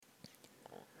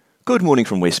Good morning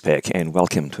from Westpac and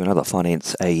welcome to another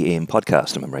Finance AM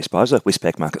podcast. I'm Ray Spicer,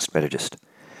 Westpac Market Strategist.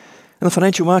 In the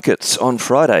financial markets on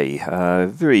Friday,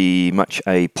 very much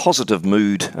a positive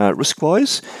mood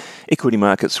risk-wise. Equity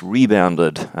markets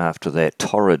rebounded after that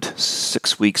torrid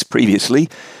 6 weeks previously.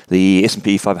 The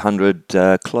S&P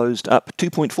 500 closed up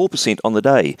 2.4% on the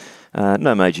day.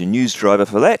 No major news driver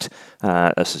for that.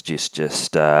 This is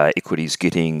just equities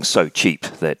getting so cheap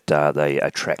that they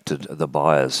attracted the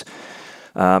buyers.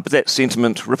 But that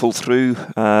sentiment rippled through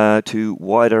to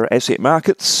wider asset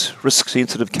markets.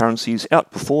 Risk-sensitive currencies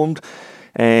outperformed,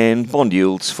 and bond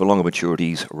yields for longer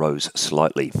maturities rose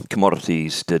slightly.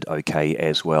 Commodities did okay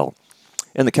as well.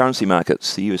 In the currency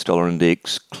markets, the US dollar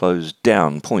index closed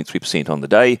down 0.3% on the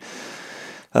day.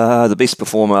 The best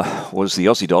performer was the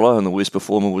Aussie dollar, and the worst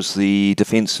performer was the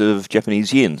defensive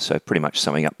Japanese yen, so pretty much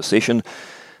summing up the session.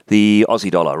 The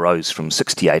Aussie dollar rose from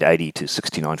 68.80 to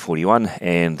 69.41,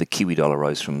 and the Kiwi dollar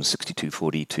rose from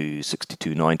 62.40 to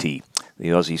 62.90. The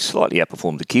Aussie slightly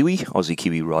outperformed the Kiwi, Aussie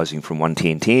Kiwi rising from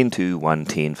 110.10 to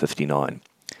 110.59.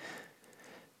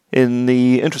 In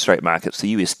the interest rate markets, the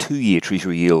US 2-year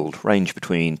Treasury yield ranged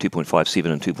between 2.57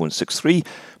 and 2.63,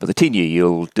 but the 10-year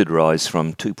yield did rise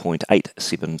from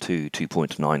 2.87 to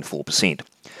 2.94%.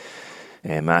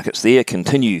 And markets there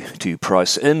continue to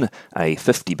price in a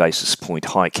 50 basis point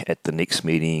hike at the next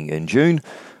meeting in June,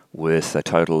 with a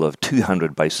total of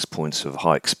 200 basis points of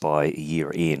hikes by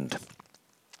year end.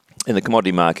 In the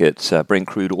commodity markets, Brent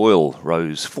crude oil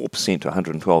rose 4% to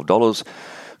 $112,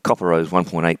 copper rose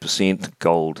 1.8%,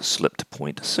 gold slipped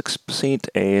 0.6%,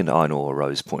 and iron ore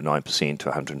rose 0.9% to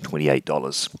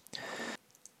 $128.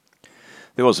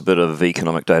 There was a bit of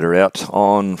economic data out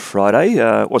on Friday.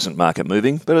 It wasn't market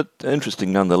moving, but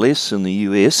interesting nonetheless. In the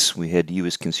US, we had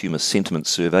US Consumer Sentiment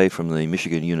Survey from the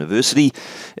Michigan University.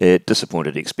 It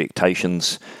disappointed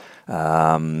expectations,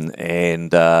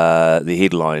 and the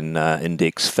headline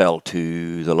index fell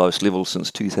to the lowest level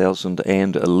since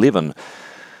 2011.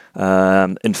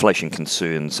 Inflation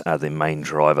concerns are the main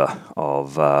driver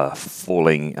of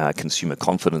falling consumer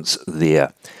confidence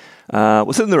there.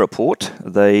 Within the report,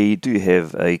 they do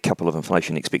have a couple of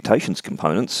inflation expectations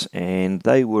components, and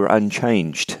they were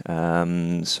unchanged.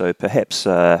 So perhaps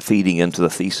feeding into the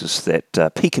thesis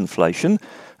that peak inflation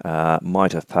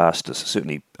might have passed us,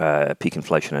 certainly peak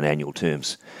inflation in annual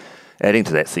terms. Adding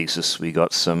to that thesis, we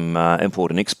got some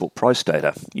import and export price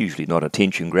data, usually not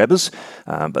attention grabbers,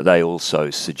 but they also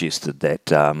suggested that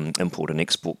import and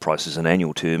export prices in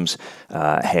annual terms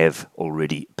have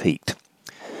already peaked.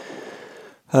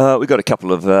 We've got a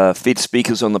couple of Fed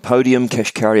speakers on the podium,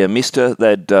 Kashkari and Mester.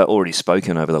 They'd already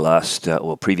spoken over the last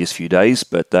or previous few days,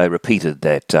 but they repeated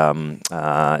that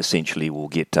essentially we'll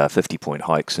get 50-point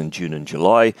hikes in June and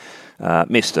July.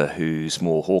 Mester, who's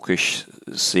more hawkish,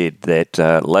 said that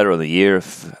later in the year,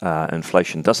 if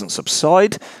inflation doesn't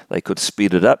subside, they could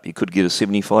speed it up. You could get a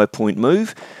 75-point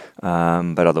move,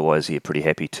 but otherwise, pretty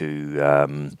happy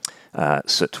to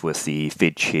sit with the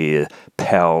Fed Chair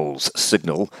Powell's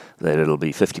signal that it'll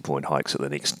be 50-point hikes at the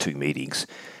next two meetings.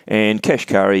 And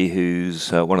Kashkari,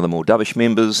 who's one of the more dovish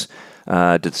members,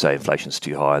 did say inflation's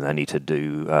too high and they need to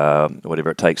do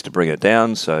whatever it takes to bring it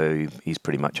down. So he's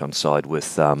pretty much on side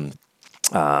with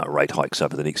rate hikes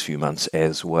over the next few months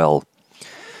as well.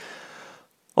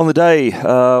 On the day,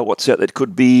 what's out that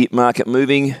could be market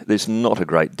moving? There's not a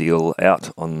great deal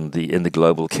out in the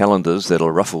global calendars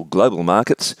that'll ruffle global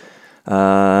markets.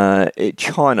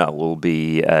 China will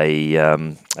be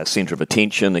a centre of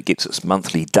attention. It gets its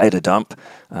monthly data dump.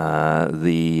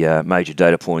 The major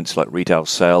data points like retail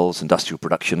sales, industrial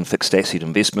production, fixed asset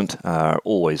investment are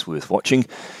always worth watching.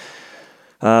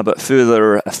 But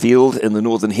further afield in the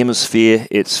Northern Hemisphere,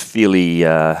 it's fairly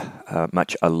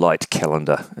much a light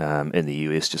calendar. In the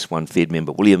US, just one Fed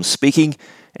member, Williams, speaking,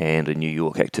 and a New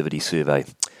York activity survey.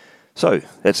 So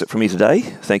that's it from me today.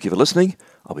 Thank you for listening.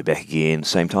 I'll be back again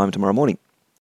same time tomorrow morning.